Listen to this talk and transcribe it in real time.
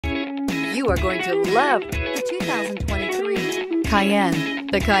You are going to love the 2023 Cayenne.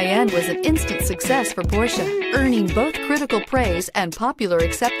 The Cayenne was an instant success for Porsche, earning both critical praise and popular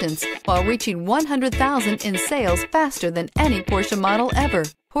acceptance while reaching 100,000 in sales faster than any Porsche model ever.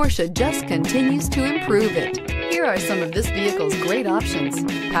 Porsche just continues to improve it. Here are some of this vehicle's great options: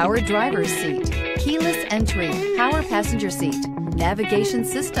 power driver's seat, keyless entry, power passenger seat, navigation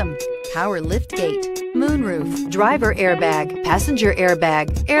system, power liftgate, moonroof, driver airbag, passenger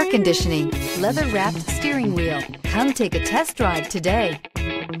airbag, air conditioning, leather-wrapped steering wheel. Come take a test drive today.